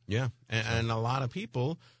 Direct. Yeah, and a lot of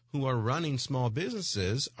people who are running small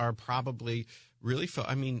businesses are probably really,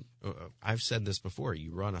 I've said this before.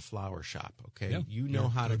 You run a flower shop, okay? Yeah. You know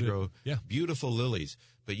how to grow Yeah. beautiful lilies,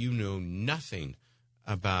 but you know nothing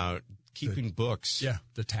about keeping books. Yeah,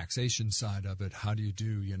 the taxation side of it. How do you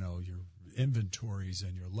do, your inventories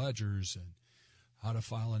and your ledgers and how to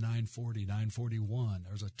file a 940, 941.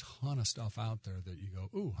 There's a ton of stuff out there that you go,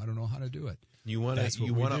 ooh, I don't know how to do it. You want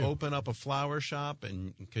to open up a flower shop,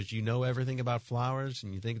 and because you know everything about flowers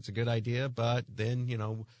and you think it's a good idea, but then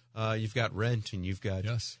you've got rent and you've got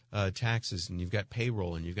taxes and you've got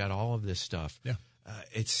payroll and you've got all of this stuff. Yeah,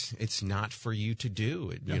 it's not for you to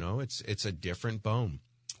do. It's a different bone.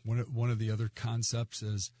 One of the other concepts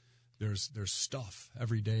is there's stuff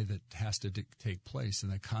every day that has to take place,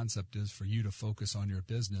 and the concept is for you to focus on your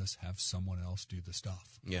business, have someone else do the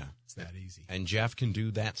stuff. Yeah. It's that easy. And Jeff can do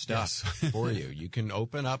that stuff for you. You can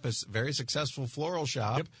open up a very successful floral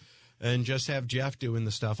shop and just have Jeff doing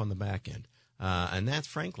the stuff on the back end. And that's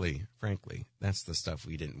frankly, that's the stuff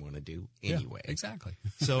we didn't want to do anyway. Yeah, exactly.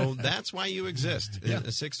 So that's why you exist.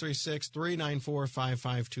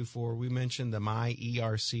 636-394-5524. We mentioned the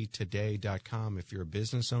myerctoday.com. If you're a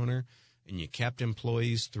business owner and you kept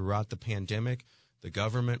employees throughout the pandemic, the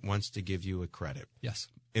government wants to give you a credit. Yes.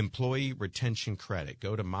 Employee retention credit.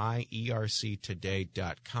 Go to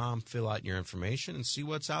myerctoday.com, fill out your information, and see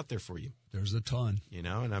what's out there for you. There's a ton.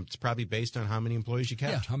 And it's probably based on how many employees you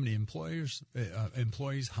kept. Yeah, how many employees,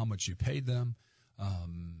 how much you paid them.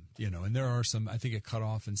 And there are some, I think it cut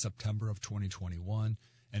off in September of 2021,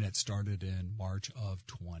 and it started in March of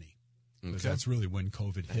 20. Because that's really when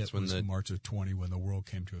COVID hit, was March of 20, when the world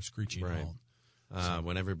came to a screeching halt.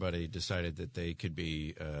 When everybody decided that they could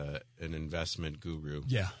be an investment guru.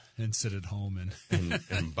 Yeah, and sit at home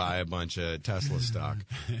and buy a bunch of Tesla stock.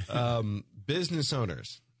 Business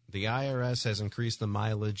owners. The IRS has increased the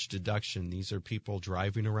mileage deduction. These are people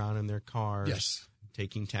driving around in their cars,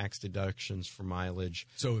 taking tax deductions for mileage.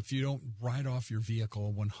 So if you don't write off your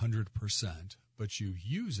vehicle 100%, but you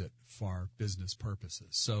use it for business purposes.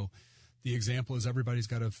 So the example is everybody's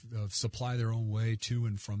got to supply their own way to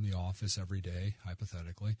and from the office every day,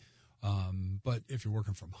 hypothetically. But if you're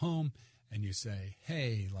working from home and you say,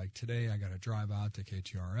 hey, like today I got to drive out to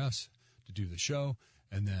KTRS to do the show,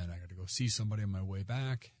 and then I got to go see somebody on my way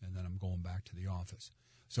back, and then I'm going back to the office.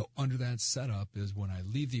 So under that setup is when I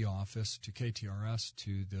leave the office to KTRS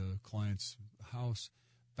to the client's house,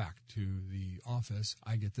 back to the office,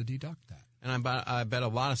 I get to deduct that. And I bet a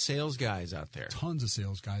lot of sales guys out there. Tons of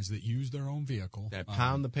sales guys that use their own vehicle. That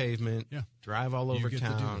pound the pavement, drive all over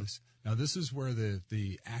town. To do this. Now, this is where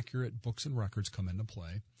the accurate books and records come into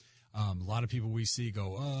play. A lot of people we see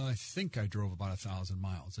go, I think I drove about 1,000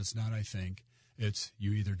 miles. It's not I think. It's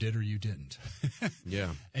you either did or you didn't.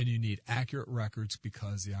 Yeah. And you need accurate records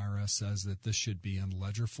because the IRS says that this should be in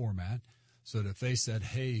ledger format. So that if they said,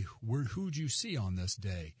 hey, who'd you see on this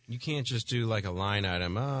day? You can't just do like a line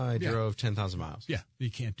item. I drove 10,000 miles. Yeah, you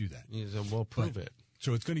can't do that. You say, well, prove it.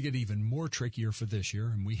 So it's going to get even more trickier for this year.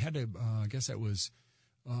 And we had to, I guess that was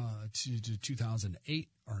 2008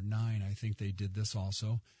 or 9, I think they did this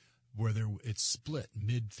also, where it's split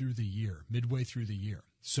midway through the year.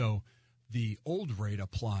 So the old rate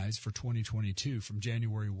applies for 2022 from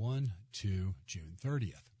January 1 to June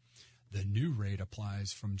 30th. The new rate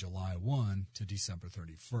applies from July 1 to December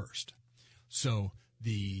 31st. So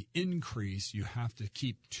the increase, you have to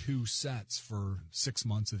keep 2 sets for 6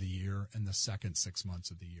 months of the year and the second 6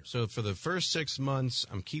 months of the year. So for the first 6 months,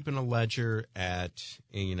 I'm keeping a ledger at,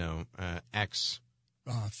 X.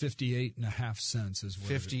 58.5 cents is what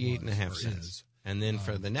 58.5 cents. And then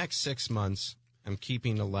for the next 6 months, I'm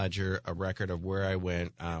keeping a record of where I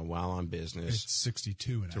went while on business. It's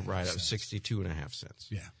 62.5 to write up 62.5 cents.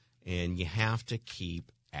 Yeah. And you have to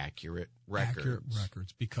keep accurate records. Accurate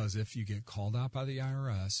records, because if you get called out by the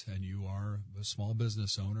IRS and you are a small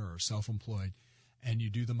business owner or self-employed and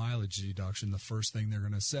you do the mileage deduction, the first thing they're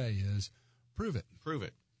going to say is, prove it. Prove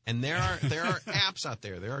it. And there are apps out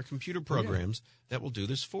there. There are computer programs that will do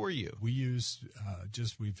this for you. We use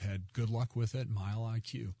we've had good luck with it.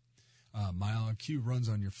 MileIQ. MileIQ runs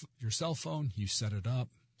on your cell phone. You set it up.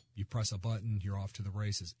 You press a button. You're off to the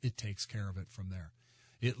races. It takes care of it from there.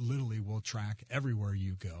 It literally will track everywhere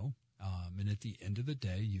you go. And at the end of the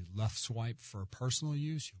day, you left swipe for personal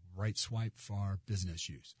use, you right swipe for business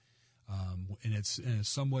use. And it's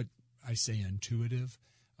somewhat, I say, intuitive.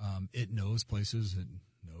 It knows places. It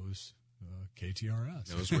knows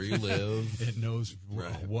KTRS. Knows where you live. It knows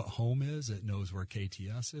what home is. It knows where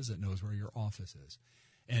KTS is. It knows where your office is.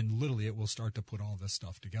 And literally, it will start to put all this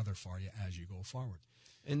stuff together for you as you go forward.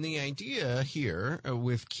 And the idea here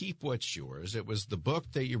with Keep What's Yours, it was the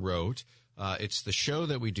book that you wrote. It's the show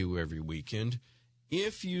that we do every weekend.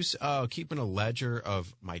 If you keeping a ledger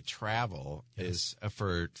of my travel is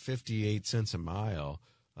for 58 cents a mile,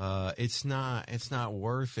 it's not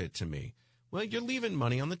worth it to me. Well, you're leaving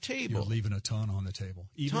money on the table. You're leaving a ton on the table.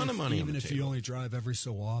 Ton of money on the even if table. you only drive every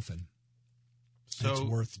so often. So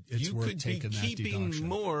it's worth taking that keeping deduction.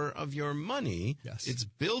 more of your money. Yes. It's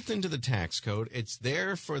built into the tax code. It's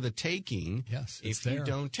there for the taking. Yes, it's If you there.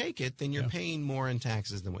 don't take it, then you're Yeah. paying more in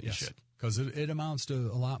taxes than what you should. Because it amounts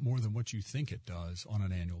to a lot more than what you think it does on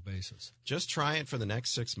an annual basis. Just try it for the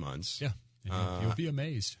next 6 months. Yeah. And you'll be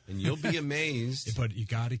amazed. And you'll be amazed. But you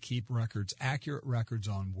got to keep records, accurate records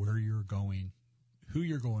on where you're going, who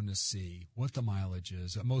you're going to see, what the mileage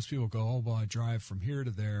is. Most people go, oh, well, I drive from here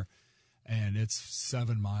to there, and it's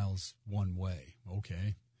 7 miles one way.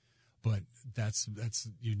 Okay. But that's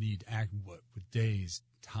you need with days,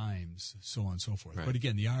 times, so on and so forth. Right. But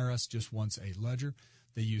again, the IRS just wants a ledger.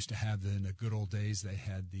 They used to have, in the good old days, they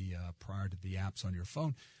had the, prior to the apps on your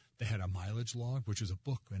phone, they had a mileage log, which is a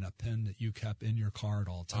book and a pen that you kept in your car at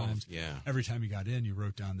all times. Oh, yeah. Every time you got in, you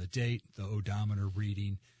wrote down the date, the odometer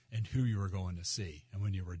reading, and who you were going to see. And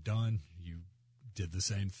when you were done, you did the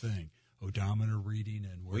same thing. Odometer reading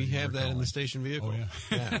and where We you have were that in going. the station vehicle.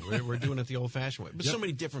 Oh, yeah. We're doing it the old-fashioned way. But Yep. so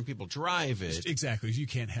many different people drive it. Exactly. You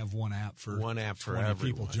can't have one app for 20 people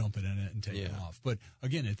people jumping in it and taking Yeah. off. But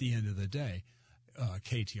again, at the end of the day,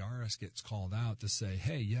 KTRS gets called out to say,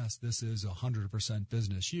 hey, yes, this is 100%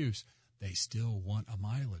 business use. They still want a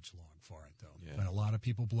mileage log for it, though. Yeah. But a lot of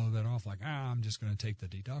people blow that off like, I'm just going to take the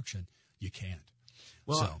deduction. You can't.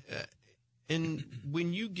 Well, and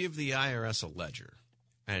when you give the IRS a ledger,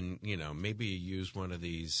 and maybe you use one of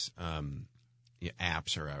these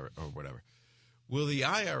apps or whatever, will the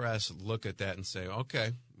IRS look at that and say,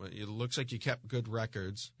 okay, well, it looks like you kept good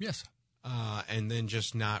records, Yes. and then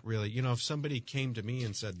just not really, if somebody came to me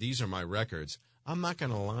and said, these are my records, I'm not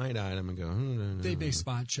going to line item and go, no. They may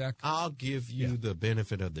spot check. I'll give you the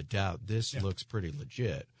benefit of the doubt. This looks pretty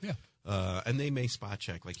legit. Yeah. And they may spot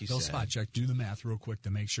check, like you They'll said. spot check, do the math real quick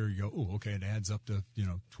to make sure you go, oh, okay, it adds up to,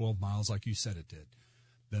 12 miles like you said it did.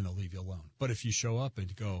 Then they'll leave you alone. But if you show up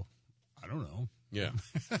and go, I don't know. Yeah.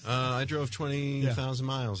 I drove 20,000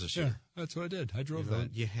 miles this Yeah, year. that's what I did. I drove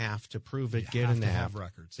that. You have to prove it. You Get have an to app. have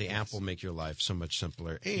records. The Yes. app will make your life so much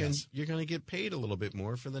simpler. And Yes. you're going to get paid a little bit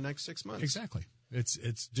more for the next 6 months. Exactly. It's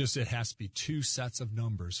just, it has to be 2 sets of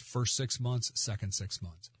numbers. First 6 months, second 6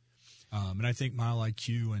 months. And I think Mile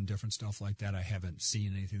IQ and different stuff like that, I haven't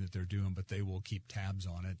seen anything that they're doing, but they will keep tabs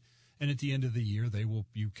on it. And at the end of the year,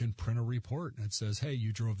 you can print a report and it says, hey,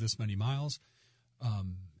 you drove this many miles.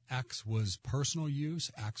 X was personal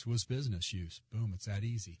use, X was business use. Boom, it's that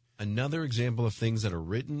easy. Another example of things that are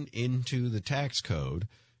written into the tax code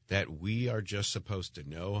that we are just supposed to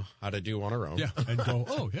know how to do on our own. Yeah, and go,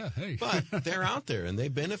 oh, yeah, hey. But they're out there and they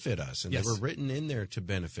benefit us, and Yes. they were written in there to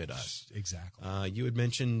benefit us. Exactly. You had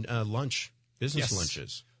mentioned business Yes.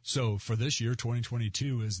 lunches. So for this year,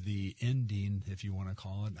 2022 is the ending, if you want to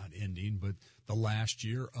call it, not ending, but the last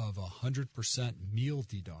year of 100% meal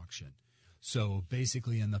deduction. So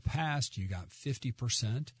basically in the past, you got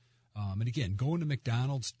 50%. And again, going to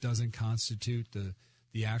McDonald's doesn't constitute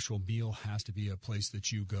the actual meal. Has to be a place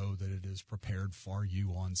that you go, that it is prepared for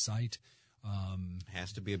you on site.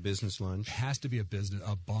 Has to be a business lunch. Has to be a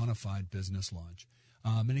bona fide business lunch.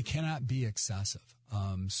 And it cannot be excessive.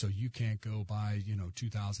 So you can't go buy,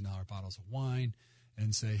 $2,000 bottles of wine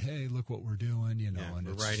and say, hey, look what we're doing, and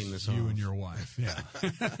we're it's writing this you off. and your wife. Yeah.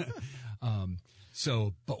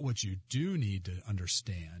 But what you do need to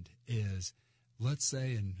understand is, let's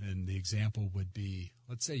say, and the example would be,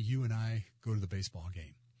 let's say you and I go to the baseball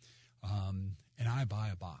game, and I buy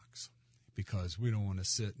a box because we don't want to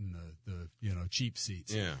sit in the cheap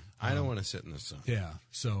seats. Yeah. I don't want to sit in the sun. Yeah,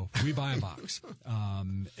 so we buy a box,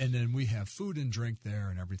 and then we have food and drink there,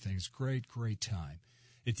 and everything's great time.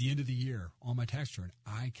 At the end of the year, on my tax return,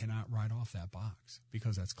 I cannot write off that box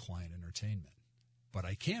because that's client entertainment. But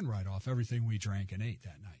I can write off everything we drank and ate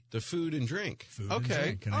that night. The food and drink. Food okay. and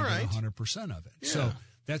drink, and All I right. get 100% of it. Yeah. So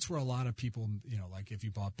that's where a lot of people, like if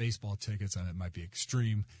you bought baseball tickets, and it might be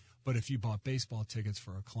extreme, but if you bought baseball tickets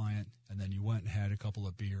for a client and then you went and had a couple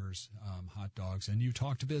of beers, hot dogs, and you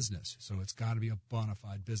talked business, so it's got to be a bona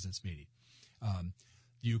fide business meeting.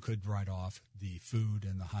 You could write off the food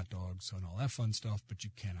and the hot dogs and all that fun stuff, but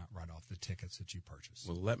you cannot write off the tickets that you purchased.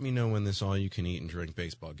 Well, let me know when this all-you-can-eat and drink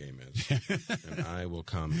baseball game is, and I will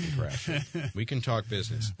come and crash it. We can talk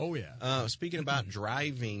business. Oh, yeah. Speaking about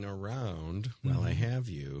driving around, while I have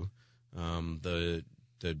you, the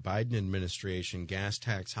Biden administration gas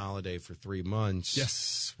tax holiday for 3 months.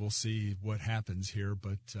 Yes, we'll see what happens here,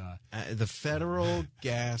 but The federal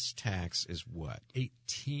gas tax is what?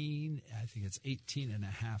 18. I think it's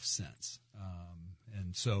 18.5 cents,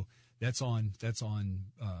 and so that's on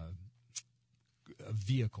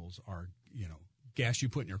vehicles are gas you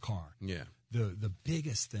put in your car. Yeah. The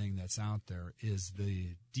biggest thing that's out there is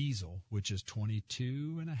the diesel, which is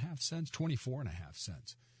 22.5 cents, 24.5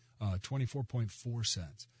 cents, 24.4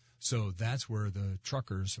 cents. So that's where the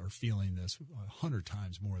truckers are feeling this 100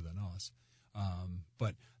 times more than us.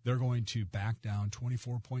 But they're going to back down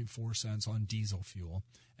 24.4 cents on diesel fuel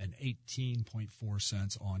and 18.4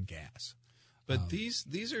 cents on gas. But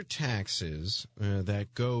these are taxes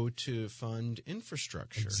that go to fund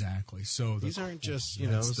infrastructure. Exactly. So these aren't just,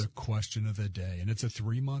 that's the question of the day, and it's a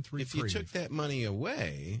 3-month reprieve. If you took that money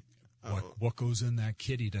away, what goes in that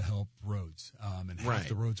kitty to help roads? And half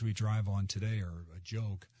the roads we drive on today are a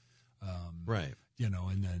joke. Right.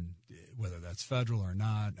 And then whether that's federal or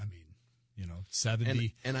not,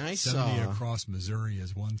 70 and I 70 saw across Missouri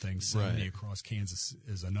is one thing, 70 across Kansas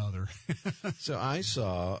is another. So I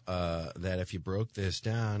saw that if you broke this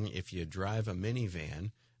down, if you drive a minivan,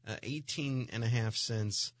 18.5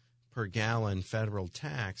 cents per gallon federal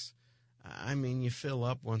tax. You fill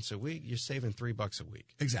up once a week, you're saving $3 a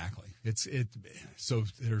week. Exactly. So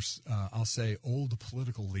there's I'll say old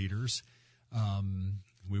political leaders.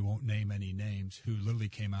 We won't name any names, who literally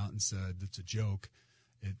came out and said it's a joke.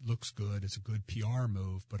 It looks good. It's a good PR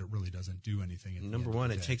move, but it really doesn't do anything. Number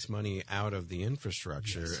one, it takes money out of the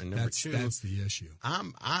infrastructure, yes, and number two, that's the issue.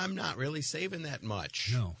 I'm not really saving that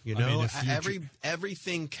much. No,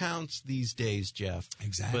 everything counts these days, Jeff.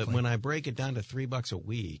 Exactly. But when I break it down to $3 a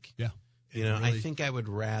week, I think I would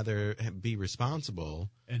rather be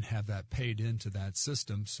responsible and have that paid into that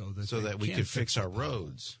system so that we could fix our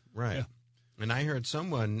roads, right? Yeah. And I heard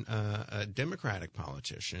someone, a Democratic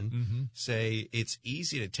politician, say it's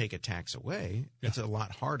easy to take a tax away. Yeah. It's a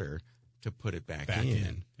lot harder to put it back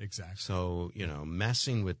in. Exactly. So,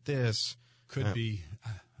 messing with this could be,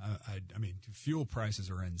 fuel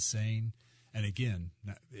prices are insane. And again,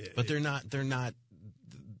 but they're not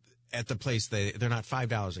at the place they're not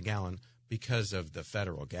 $5 a gallon because of the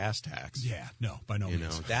federal gas tax. Yeah, no, by no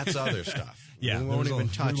means. That's other stuff. Yeah, we won't even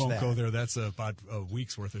touch that. We won't go there. That's about a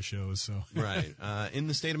week's worth of shows. So right. In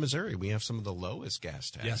the state of Missouri, we have some of the lowest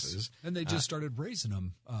gas taxes. Yes. And they just started raising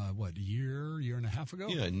them, a year and a half ago?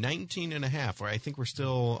 Yeah, 19.5. Or I think we're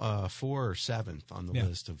still 4th or 7th on the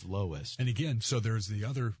list of lowest. And again, so there's the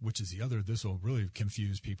other, this will really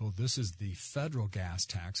confuse people. This is the federal gas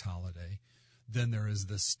tax holiday. Then there is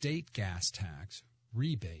the state gas tax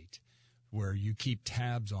rebate, where you keep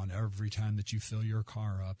tabs on every time that you fill your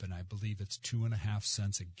car up, and I believe it's 2.5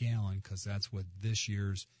 cents a gallon, because that's what this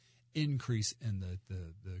year's increase in the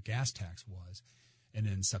gas tax was. And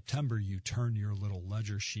in September, you turn your little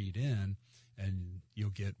ledger sheet in, and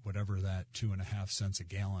you'll get whatever that 2.5 cents a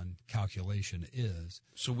gallon calculation is.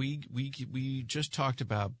 So we just talked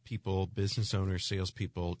about people, business owners,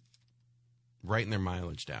 salespeople, writing their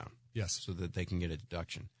mileage down, yes, so that they can get a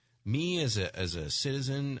deduction. Me as a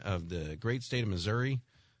citizen of the great state of Missouri,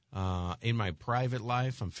 in my private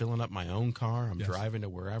life, I'm filling up my own car. I'm driving to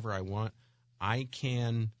wherever I want. You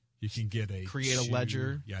can create a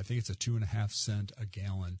ledger. Yeah, I think it's a 2.5 cent a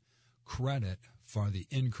gallon credit for the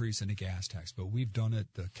increase in the gas tax. But we've done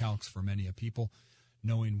it, the calcs for many of people,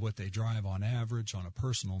 knowing what they drive on average on a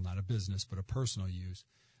personal, not a business, but a personal use.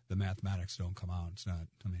 The mathematics don't come out. It's not.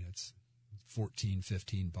 It's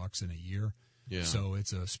 $14-15 in a year. Yeah. So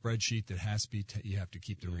it's a spreadsheet that has to be, you have to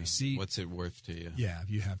keep the receipt. What's it worth to you? Yeah.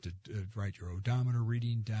 You have to write your odometer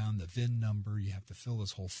reading down, the VIN number. You have to fill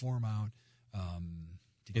this whole form out.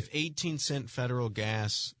 If 18-cent federal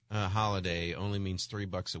gas holiday only means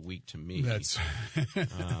 $3 a week to me, that's it's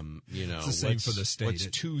the same for the state. What's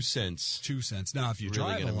 2 cents? 2 cents. Now, if you really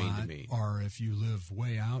drive a lot, or if you live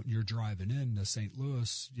way out, and you're driving into St.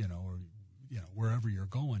 Louis, or wherever you're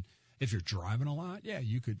going. If you're driving a lot,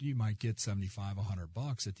 you might get $75,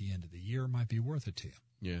 $100 at the end of the year. It might be worth it to you.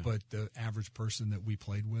 Yeah. But the average person that we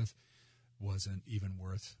played with wasn't even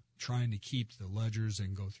worth trying to keep the ledgers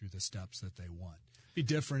and go through the steps that they want. It'd be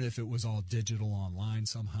different if it was all digital online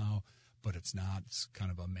somehow, but it's not. It's kind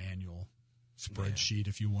of a manual spreadsheet,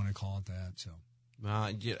 if you want to call it that. So.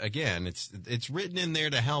 Again, it's written in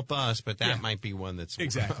there to help us, but that might be one that's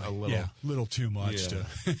exactly a little too much to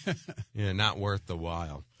not worth the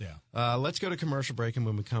while. Yeah. Let's go to commercial break, and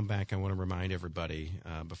when we come back, I want to remind everybody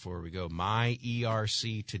before we go,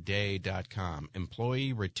 myerctoday.com.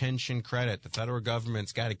 Employee retention credit. The federal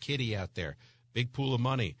government's got a kitty out there, big pool of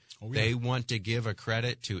money. Oh, yeah. They want to give a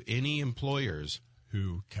credit to any employers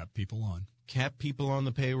who kept people on. Kept people on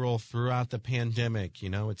the payroll throughout the pandemic. You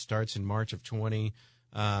know, it starts in March of 20,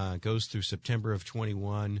 goes through September of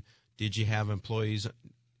 21. Did you have employees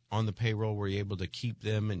on the payroll? Were you able to keep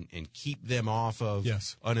them and keep them off of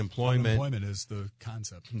unemployment? Unemployment is the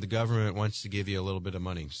concept. The government wants to give you a little bit of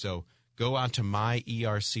money. So go out to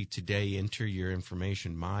MyERC Today, enter your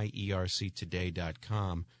information,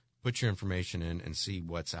 myerctoday.com. Put your information in and see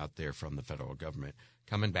what's out there from the federal government.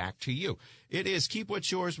 Coming back to you. It is Keep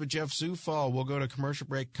What's Yours with Jeff Zufall. We'll go to commercial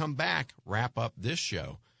break, come back, wrap up this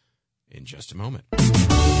show in just a moment.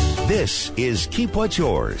 This is Keep What's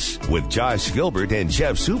Yours with Josh Gilbert and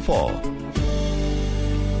Jeff Zufall.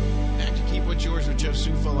 Back to Keep What's Yours with Jeff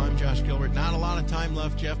Zufall. I'm Josh Gilbert. Not a lot of time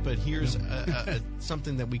left, Jeff, but here's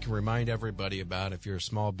something that we can remind everybody about. If you're a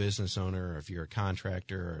small business owner, or if you're a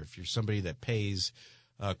contractor, or if you're somebody that pays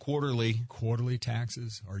quarterly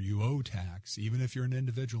taxes, or you owe tax, even if you're an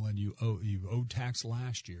individual and you owed tax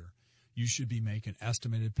last year, you should be making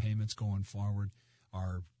estimated payments going forward.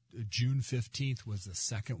 Our June 15th was the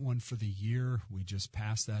second one for the year. We just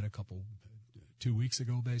passed that 2 weeks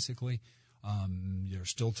ago, basically.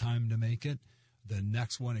 There's still time to make it. The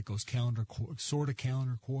next one, it goes calendar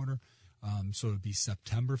quarter. So it would be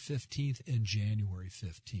September 15th and January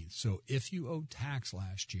 15th. So if you owed tax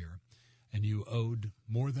last year and you owed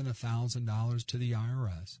more than $1,000 to the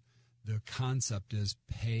IRS, the concept is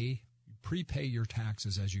prepay your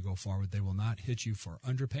taxes as you go forward. They will not hit you for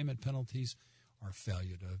underpayment penalties or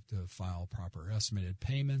failure to file proper estimated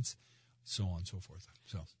payments, so on and so forth.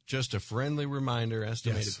 So just a friendly reminder,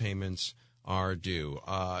 estimated payments are due.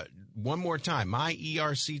 One more time,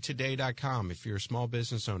 myerctoday.com. If you're a small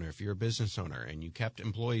business owner, if you're a business owner and you kept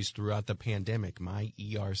employees throughout the pandemic,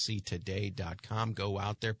 myerctoday.com. Go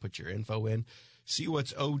out there, put your info in, see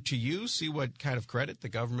what's owed to you, see what kind of credit the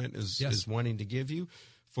government is wanting to give you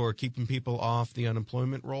for keeping people off the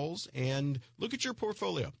unemployment rolls, and look at your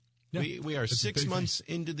portfolio. Yeah, we are 6 months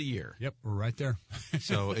into the year. Yep, we're right there.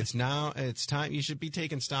 So it's time. You should be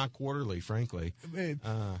taking stock quarterly, frankly.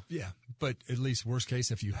 But at least worst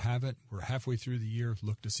case, if you haven't, we're halfway through the year.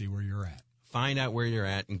 Look to see where you're at. Find out where you're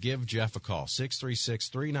at and give Jeff a call,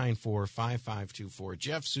 636-394-5524.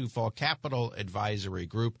 Jeff Zufall, Capital Advisory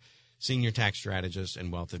Group, Senior Tax Strategist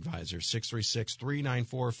and Wealth Advisor,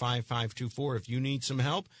 636-394-5524. If you need some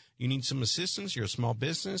help, you need some assistance, you're a small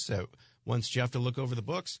business that wants Jeff to look over the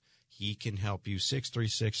books, he can help you,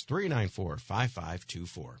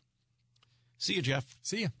 636-394-5524. See you, Jeff.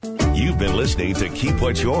 See you. You've been listening to Keep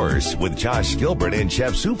What's Yours with Josh Gilbert and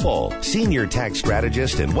Jeff Zufall, Senior Tax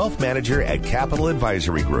Strategist and Wealth Manager at Capital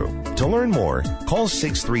Advisory Group. To learn more, call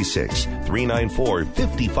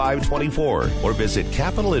 636-394-5524 or visit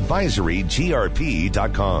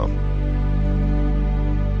CapitalAdvisoryGRP.com.